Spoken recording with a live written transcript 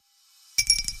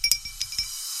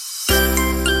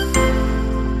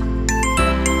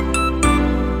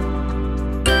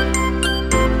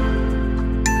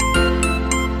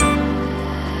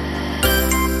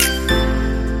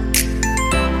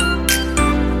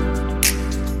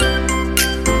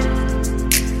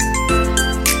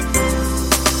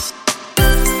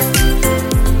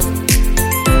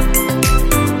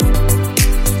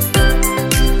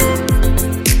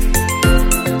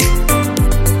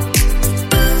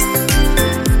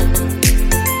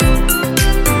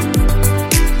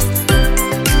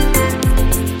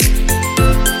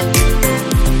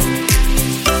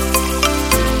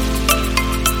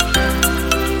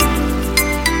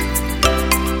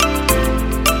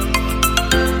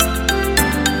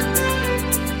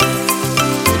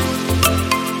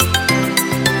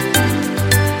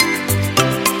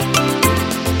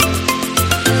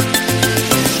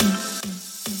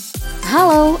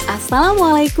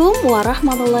Assalamualaikum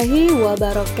warahmatullahi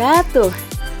wabarakatuh.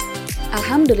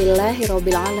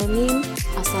 Alhamdulillahirrabbilalamin.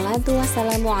 Assalatu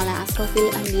wassalamu ala asrofil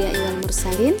anbiya'i wal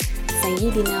mursalin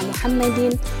Sayyidina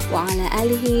Muhammadin wa ala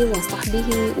alihi wa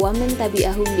sahbihi wa man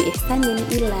tabi'ahum bi ihsanin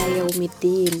ila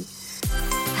yaumiddin.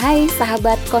 Hai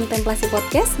sahabat kontemplasi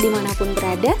podcast dimanapun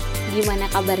berada, gimana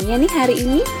kabarnya nih hari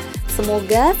ini?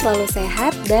 Semoga selalu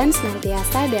sehat dan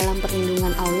senantiasa dalam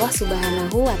perlindungan Allah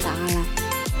Subhanahu wa Ta'ala.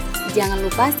 Jangan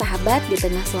lupa sahabat, di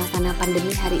tengah suasana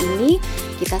pandemi hari ini,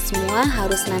 kita semua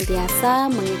harus senantiasa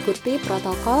mengikuti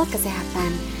protokol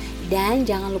kesehatan. Dan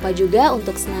jangan lupa juga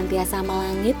untuk senantiasa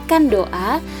melangitkan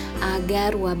doa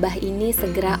agar wabah ini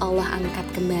segera Allah angkat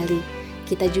kembali.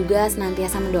 Kita juga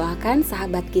senantiasa mendoakan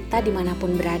sahabat kita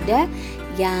dimanapun berada,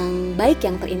 yang baik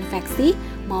yang terinfeksi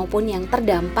maupun yang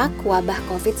terdampak wabah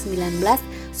COVID-19.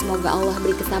 Semoga Allah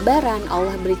beri kesabaran,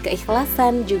 Allah beri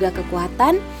keikhlasan, juga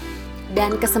kekuatan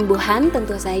dan kesembuhan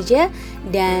tentu saja.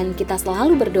 Dan kita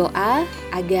selalu berdoa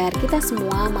agar kita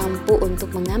semua mampu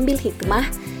untuk mengambil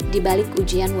hikmah di balik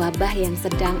ujian wabah yang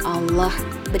sedang Allah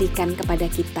berikan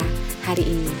kepada kita hari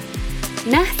ini.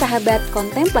 Nah sahabat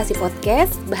kontemplasi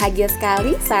podcast, bahagia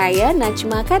sekali saya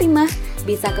Najma Karimah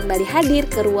bisa kembali hadir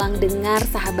ke ruang dengar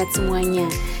sahabat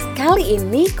semuanya. Kali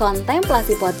ini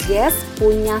kontemplasi podcast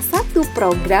punya satu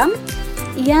program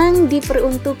yang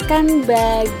diperuntukkan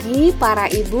bagi para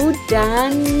ibu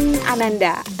dan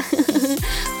ananda.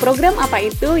 Program apa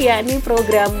itu? Yakni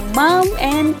program Mom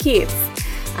and Kidz.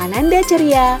 Ananda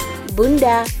ceria,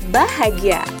 Bunda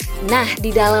bahagia. Nah,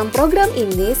 di dalam program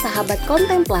ini sahabat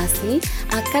kontemplasi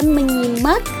akan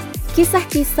menyimak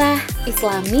kisah-kisah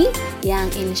Islami yang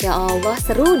insya Allah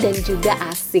seru dan juga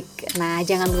asik. Nah,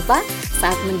 jangan lupa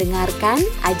saat mendengarkan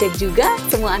ajak juga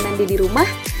semua ananda di rumah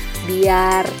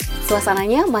biar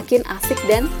suasananya makin asik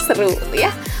dan seru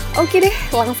ya. Oke deh,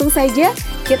 langsung saja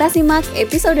kita simak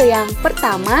episode yang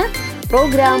pertama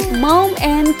program Mom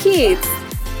and Kidz.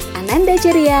 Ananda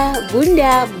ceria,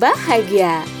 Bunda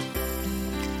bahagia.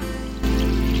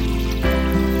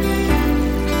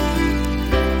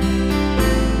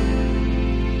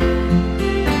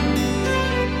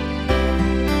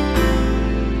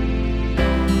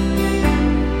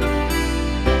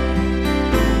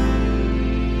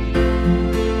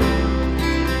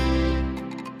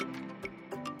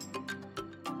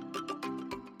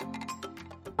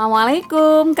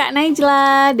 Assalamualaikum Kak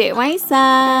Najla, Dek Maisa.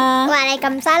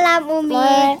 Waalaikumsalam Umi.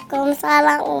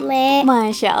 Waalaikumsalam Umi.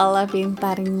 Masya Allah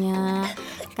pintarnya.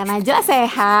 Kak Najla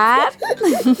sehat?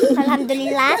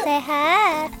 Alhamdulillah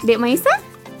sehat. Dek Maisa?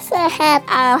 Sehat.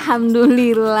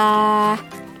 Alhamdulillah.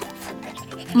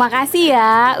 Makasih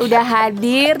ya udah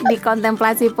hadir di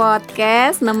kontemplasi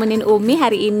podcast nemenin Umi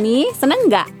hari ini. Seneng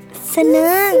gak?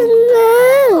 Seneng.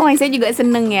 Oh, Maisa juga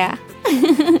seneng ya.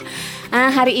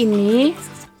 Nah hari ini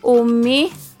Umi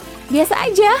biasa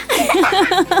aja.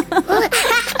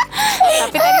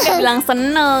 Tapi tadi udah bilang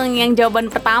seneng, yang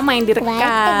jawaban pertama yang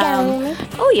direkam.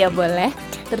 Oh iya boleh.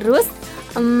 Terus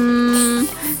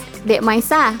Dek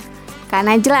Maisa, Kak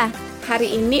Najla,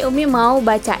 hari ini Umi mau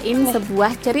bacain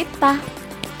sebuah cerita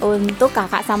untuk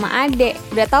kakak sama adek.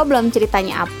 Udah tahu belum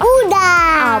ceritanya apa?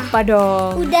 Udah. Apa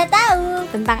dong? Udah tahu.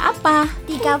 Tentang apa?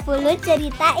 30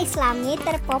 cerita Islami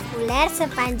terpopuler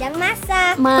sepanjang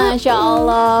masa. Masya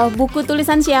Allah. Buku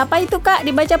tulisan siapa itu Kak?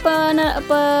 Dibaca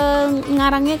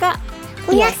pengarangnya Kak?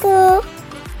 Punyaku.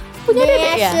 Punya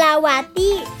Dedek ya?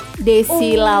 Deslawati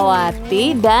Desi Lawati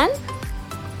dan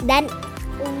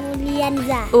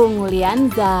Ulianza.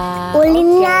 Ulianza.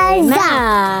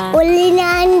 Nah,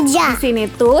 Ulinanja. di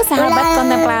sini tuh sahabat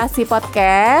kontemplasi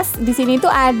podcast, di sini tuh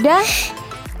ada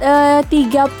 30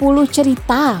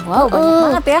 cerita. Wow, banyak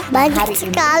banget ya. Banyak hari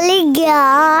sekali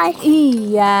guys.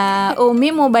 Iya,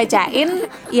 Umi mau bacain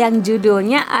yang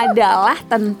judulnya adalah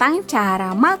tentang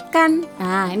cara makan.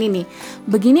 Nah, ini nih.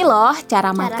 Begini loh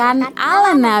cara makan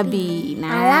ala Nabi. Nah,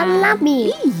 Alam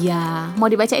Nabi. iya. Mau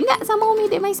dibacain nggak sama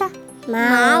Umi Dek Maisa?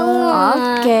 Mau.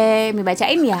 Oke, Umi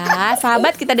bacain ya.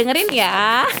 Sahabat kita dengerin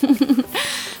ya.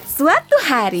 Suatu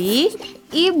hari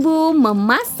ibu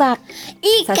memasak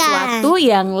sesuatu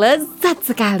yang lezat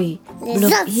sekali. Belum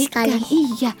Lezat ikan, sekali.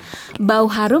 iya. Bau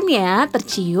harumnya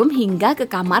tercium hingga ke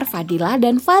kamar Fadila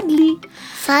dan Fadli.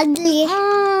 Fadli.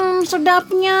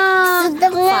 Sedapnya.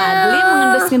 Sedapnya. Fadli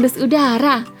mengendus-endus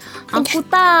udara. Aku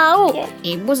tahu,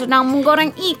 ibu sedang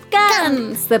menggoreng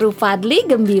ikan. Seru Fadli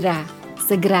gembira.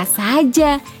 Segera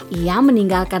saja ia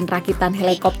meninggalkan rakitan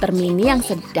helikopter mini yang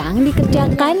sedang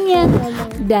dikerjakannya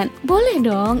dan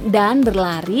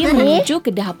berlari menuju ke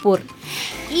dapur.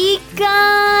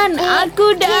 Ikan,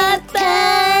 aku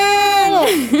datang,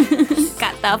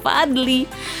 kata Fadli.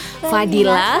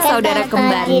 Fadila, saudara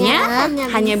kembarnya,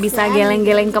 hanya bisa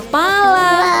geleng-geleng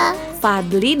kepala.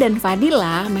 Fadli dan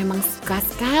Fadila memang suka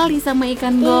sekali sama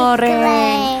ikan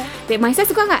goreng. Dek Maisa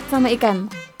suka nggak sama ikan?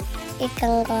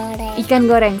 Ikan goreng. Ikan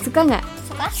goreng, suka nggak?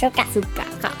 Suka. Suka.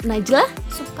 Kak Najla?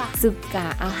 Suka. Suka,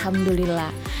 alhamdulillah.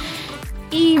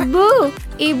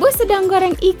 Ibu sedang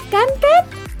goreng ikan kan?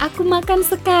 Aku makan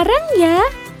sekarang ya,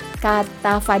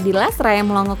 kata Fadila seraya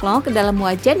melongok-longok ke dalam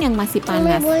wajan yang masih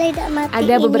panas.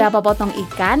 Ada beberapa potong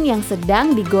ikan yang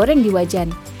sedang digoreng di wajan.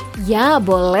 Ya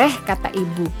boleh, kata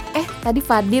ibu. Tadi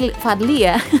Fadli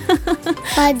ya?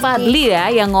 Fadli ya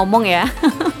yang ngomong ya.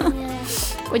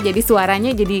 Kok jadi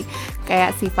suaranya jadi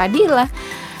kayak si Fadila.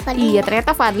 Iya,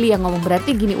 ternyata Fadli yang ngomong.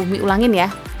 Berarti gini, Umi ulangin ya.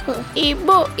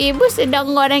 Ibu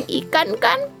sedang goreng ikan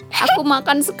kan? Aku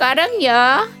makan sekarang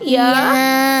ya. Ya,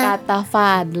 kata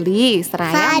Fadli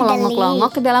seraya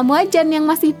melongok-longok ke dalam wajan yang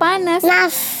masih panas.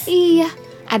 Iya,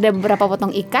 ada beberapa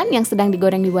potong ikan yang sedang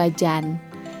digoreng di wajan.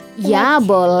 Ya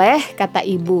boleh, kata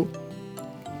ibu.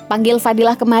 Panggil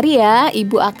Fadilah kemari ya,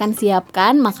 ibu akan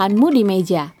siapkan makanmu di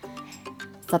meja.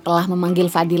 Setelah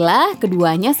memanggil Fadilah,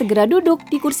 keduanya segera duduk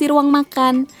di kursi ruang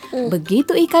makan.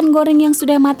 Begitu ikan goreng yang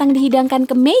sudah matang dihidangkan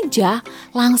ke meja,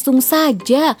 langsung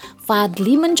saja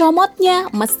Fadli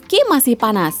mencomotnya meski masih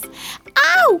panas.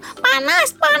 Au,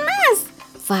 panas!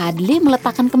 Fadli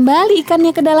meletakkan kembali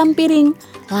ikannya ke dalam piring.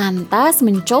 Lantas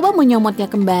mencoba menyomotnya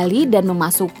kembali dan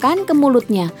memasukkan ke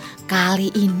mulutnya.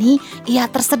 Kali ini ia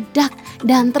tersedak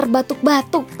dan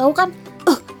terbatuk-batuk, tahu kan?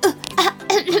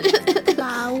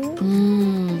 Tahu.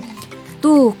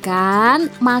 Tuh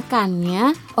kan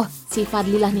makannya. Oh, si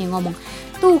Fadlilah nih yang ngomong.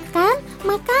 Tuh kan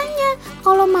makanya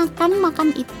kalau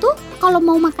makan itu, kalau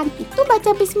mau makan itu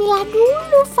baca bismillah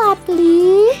dulu,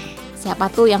 Fadli. Siapa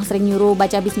tuh yang sering nyuruh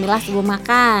baca bismillah sebelum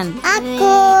makan?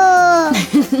 Aku.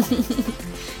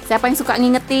 Siapa yang suka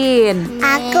ngingetin?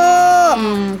 Aku.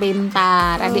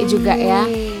 Pintar, adik juga ya.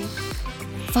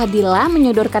 Fadila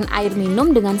menyodorkan air minum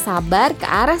dengan sabar ke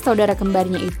arah saudara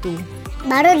kembarnya itu.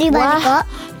 Baru dibalik kok.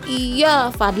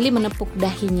 Iya, Fadli menepuk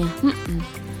dahinya.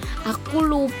 Aku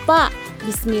lupa.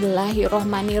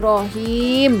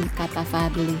 Bismillahirrohmanirrohim, kata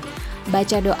Fadli.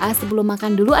 Baca doa sebelum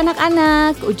makan dulu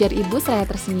anak-anak, ujar ibu seraya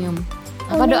tersenyum.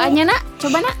 Apa doanya nak?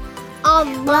 Coba nak.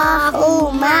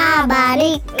 Allahumma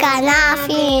barik kana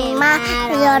fima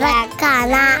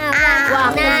yorakana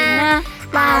ana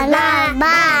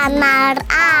banar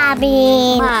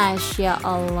amin. Masya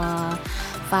Allah.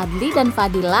 Fadli dan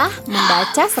Fadilah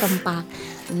membaca serempak.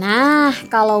 Nah,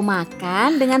 kalau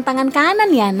makan dengan tangan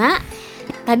kanan ya nak.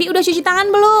 Tadi udah cuci tangan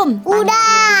belum?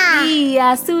 Udah.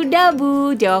 Iya, sudah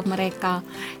Bu, jawab mereka.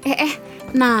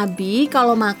 Nabi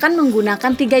kalau makan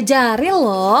menggunakan 3 jari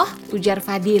loh, ujar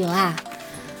Fadilah.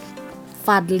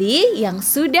 Fadli yang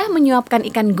sudah menyuapkan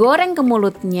ikan goreng ke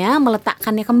mulutnya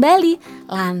meletakkannya kembali,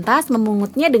 lantas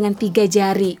memungutnya dengan 3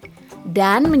 jari.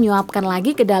 Dan menyuapkan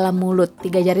lagi ke dalam mulut.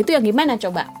 3 jari itu yang gimana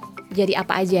coba? Jari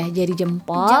apa aja? Jari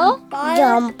jempol,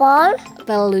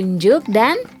 telunjuk,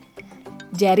 dan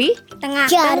jari Tengah.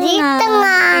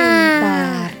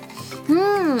 Pintar.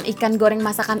 Ikan goreng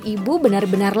masakan ibu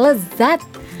benar-benar lezat.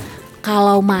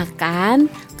 Kalau makan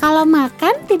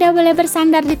tidak boleh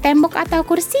bersandar di tembok atau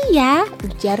kursi ya,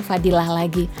 ujar Fadilah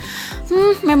lagi.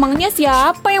 Memangnya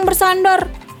siapa yang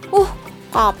bersandar?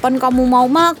 Kapan kamu mau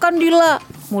makan, Dila?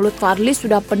 Mulut Fadli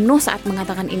sudah penuh saat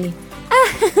mengatakan ini.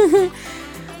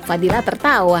 Fadilah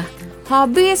tertawa.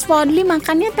 Habis Fadli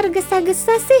makannya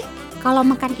tergesa-gesa sih. Kalau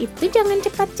makan itu jangan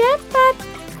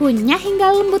cepat-cepat. Kunyah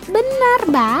hingga lembut benar,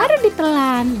 baru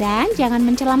ditelan. Dan jangan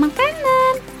mencela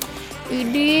makanan.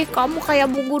 Idih, kamu kayak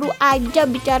bu guru aja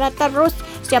bicara terus.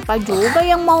 Siapa juga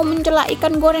yang mau mencela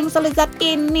ikan goreng selezat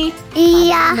ini?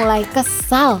 Iya. Fadli mulai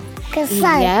kesal.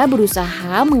 Ia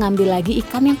berusaha mengambil lagi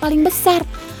ikan yang paling besar.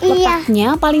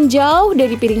 Letaknya paling jauh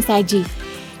dari piring saji.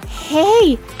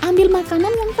 Hei, ambil makanan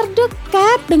yang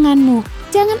terdekat denganmu.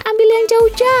 Jangan ambil yang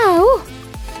jauh-jauh.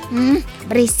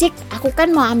 Berisik, aku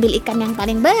kan mau ambil ikan yang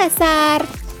paling besar.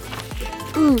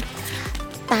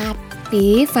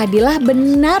 Tapi Fadilah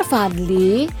benar,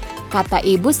 Fadli, kata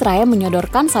ibu seraya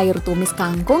menyodorkan sayur tumis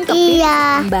kangkung ke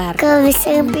piring kembar. Ke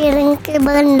piring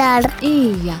kembar.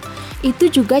 Iya, itu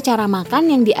juga cara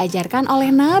makan yang diajarkan oleh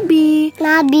Nabi.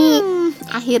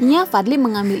 Akhirnya Fadli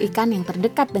mengambil ikan yang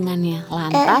terdekat dengannya,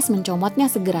 lantas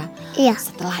mencomotnya segera. Iya.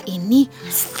 Setelah ini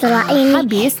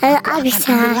habis,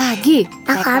 aku ambil lagi.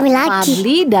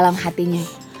 Fadli dalam hatinya.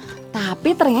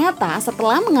 Tapi ternyata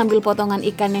setelah mengambil potongan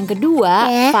ikan yang kedua,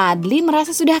 Fadli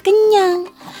merasa sudah kenyang.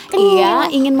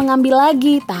 Ia ingin mengambil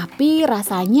lagi, tapi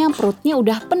rasanya perutnya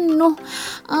udah penuh.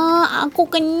 Aku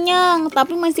kenyang,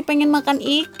 tapi masih pengen makan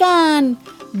ikan.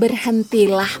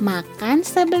 Berhentilah makan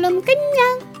sebelum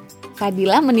kenyang.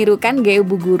 Fadila menirukan gaya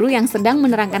ibu guru yang sedang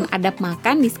menerangkan adab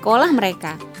makan di sekolah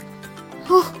mereka.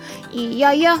 Iya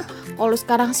ya, kalau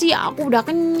sekarang sih aku udah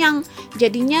kenyang.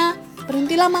 Jadinya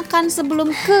berhentilah makan sebelum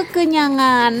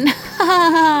kekenyangan.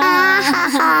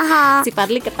 Si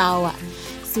Fadli ketawa.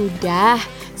 Sudah.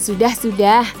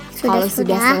 Kalau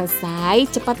sudah selesai,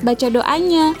 cepat baca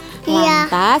doanya. Iya.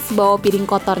 Lantas bawa piring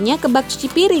kotornya ke bak cuci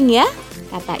piring ya,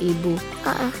 kata ibu.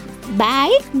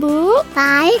 Baik, Bu.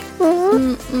 Baik, Bu.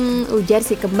 Ujar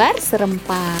si kembar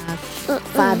serempak.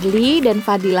 Fadli dan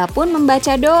Fadila pun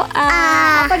membaca doa.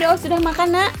 Apa doa sudah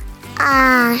makan, Nak?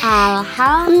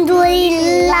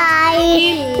 Alhamdulillahi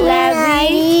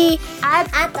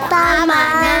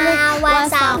Atamana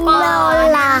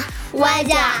wasakola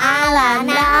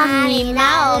waja'alana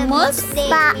minal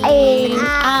muslimin.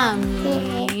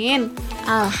 Amin.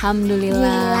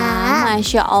 Alhamdulillah.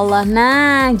 Masya Allah.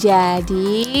 Nah,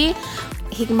 jadi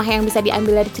hikmah yang bisa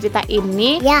diambil dari cerita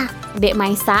ini, Ya. Dek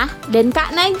Maisa dan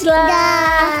Kak Najla. Ya.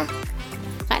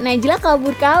 Kak Najla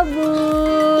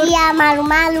kabur-kabur. Iya,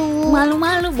 malu-malu.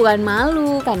 Malu-malu, bukan malu.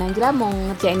 Kak Najla mau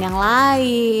ngerjain yang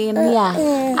lain. Ya.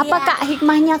 Apa Kak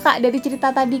hikmahnya Kak dari cerita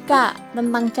tadi Kak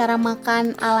tentang cara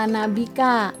makan ala Nabi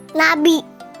Kak? Nabi.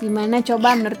 Gimana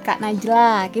coba menurut Kak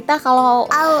Najla? Kita kalau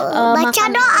Baca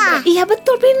makan- doa. Iya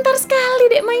betul, pintar sekali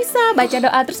Dek Maisa. Baca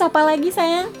doa, terus apa lagi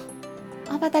sayang?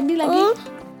 Apa tadi lagi?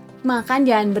 Makan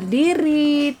jangan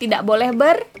berdiri, tidak boleh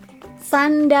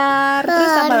bersandar.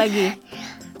 Terus apa lagi?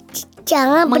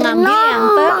 Jangan Mengambil yang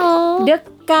bernomong.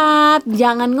 terdekat,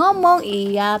 jangan ngomong.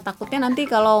 Iya, takutnya nanti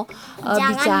kalau Jangan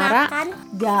bicara, makan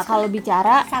kalau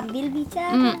bicara, sambil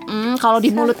bicara. kalau di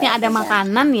mulutnya ada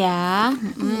makanan ya.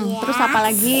 Terus apa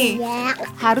lagi? Ya.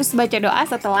 Harus baca doa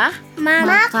setelah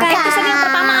Makan. Terus tadi yang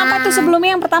pertama apa tuh? Sebelumnya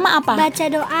yang pertama apa? Baca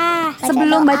doa.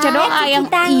 Sebelum baca doa cuci yang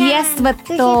tangan. yes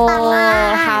betul.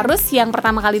 tangan. Harus yang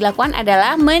pertama kali dilakukan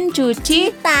adalah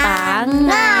mencuci tangan.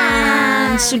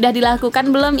 Sudah dilakukan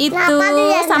belum itu Kenapa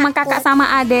dia sama kakak sama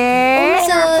adek?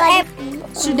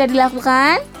 Sudah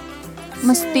dilakukan?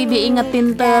 Mesti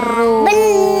diingetin terus.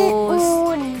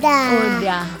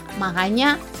 Udah.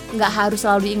 Makanya nggak harus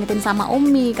selalu diingetin sama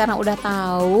Umi karena udah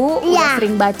tahu, udah Iya.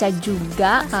 sering baca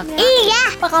juga kakak. Iya.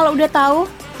 Apa kalau udah tahu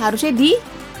harusnya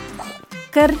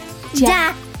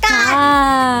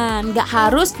dikerjakan, nggak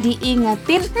harus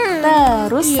diingetin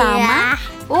terus sama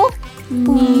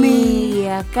Umi,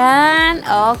 ya kan?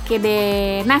 Oke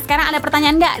deh. Nah sekarang ada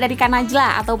pertanyaan nggak dari Kak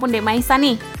Najla ataupun Dek Maisa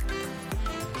nih?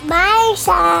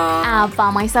 Maisa. Apa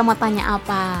Maisa mau tanya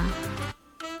apa?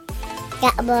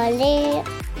 Gak boleh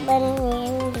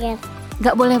menyindir.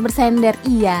 Nggak boleh bersender,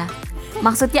 iya.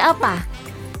 Maksudnya apa?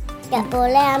 Gak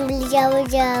boleh ambil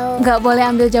jauh-jauh. Nggak boleh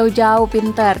ambil jauh-jauh,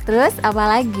 pinter. Terus apa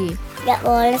lagi? Gak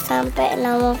boleh sampai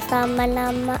ngomong sama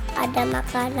nama ada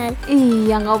makanan.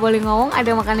 Iya, nggak boleh ngomong ada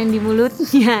makanan di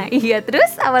mulutnya. Iya,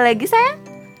 terus apa lagi sayang?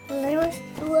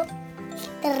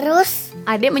 Terus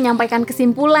Adek menyampaikan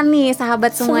kesimpulan nih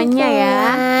sahabat semuanya ya.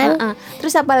 Kesimpulan.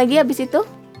 Terus apa lagi habis itu?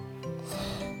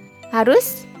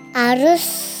 Harus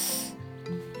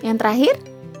yang terakhir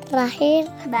terakhir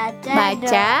Baca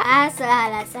doa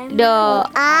selesai.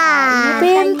 doa.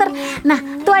 Pinter. Nah,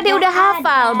 tuh Adek udah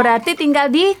hafal, berarti tinggal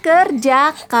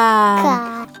dikerjakan.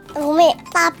 Umi,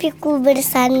 tapi ku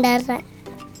bersandar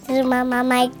di rumah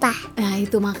Mama Ita. Nah,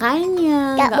 itu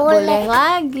makanya Nggak nggak boleh boleh.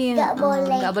 lagi. Nggak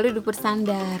boleh. Nggak boleh duduk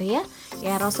bersandar ya.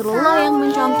 Ya Rasulullah yang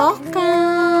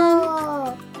mencontohkan.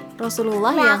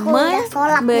 Rasulullah Nah, yang aku udah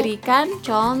sholat nih. memberikan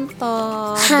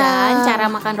contoh. Dan cara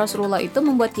makan Rasulullah itu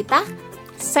membuat kita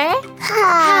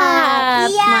sehat.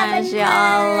 Masya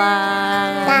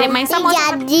Allah. Dek Maisa mau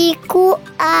sehat? jadi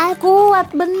Kuat,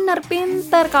 bener,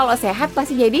 pinter. Kalau sehat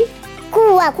pasti jadi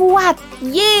kuat.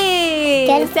 yeay.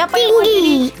 Dan Siapa yang mau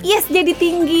tinggi. jadi? Yes, jadi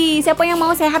tinggi. Siapa yang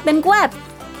mau sehat dan kuat?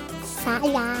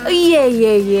 Saya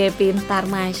Iya, pintar,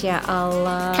 Masya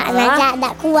Allah. karena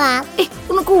tidak kuat.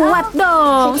 Kuat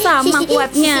dong, sama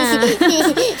kuatnya.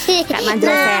 Kak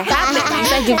Najla sehat, Dek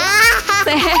Maisa juga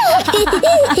sehat.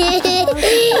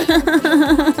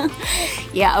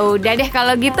 Ya udah deh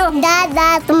kalau gitu.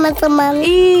 Dadah teman-teman.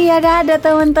 Iya, dadah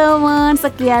teman-teman.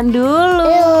 Sekian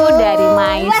dulu dari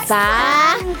Maisa,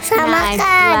 Sama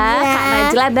Kak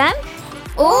Najla dan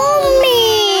Umi.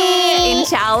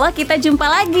 Insya Allah kita jumpa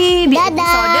lagi di Dadah.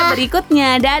 episode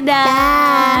berikutnya. Dadah.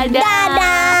 Bilang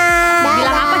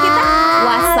apa kita?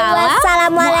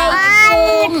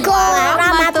 Wassalamualaikum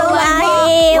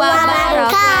warahmatullahi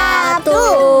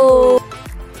wabarakatuh.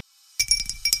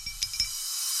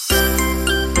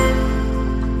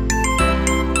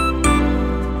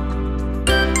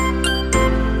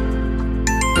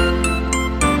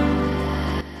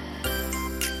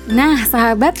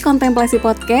 sahabat kontemplasi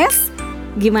podcast,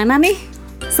 gimana nih?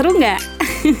 Seru nggak?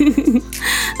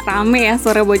 Rame ya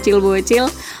suara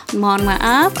bocil-bocil. Mohon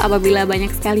maaf apabila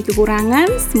banyak sekali kekurangan.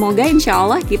 Semoga insya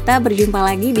Allah kita berjumpa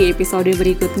lagi di episode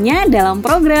berikutnya dalam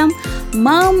program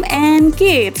Mom and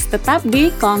Kids, tetap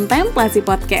di kontemplasi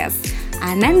podcast.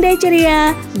 Ananda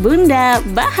ceria, Bunda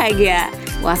bahagia.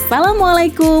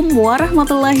 Wassalamualaikum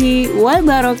warahmatullahi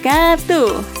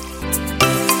wabarakatuh.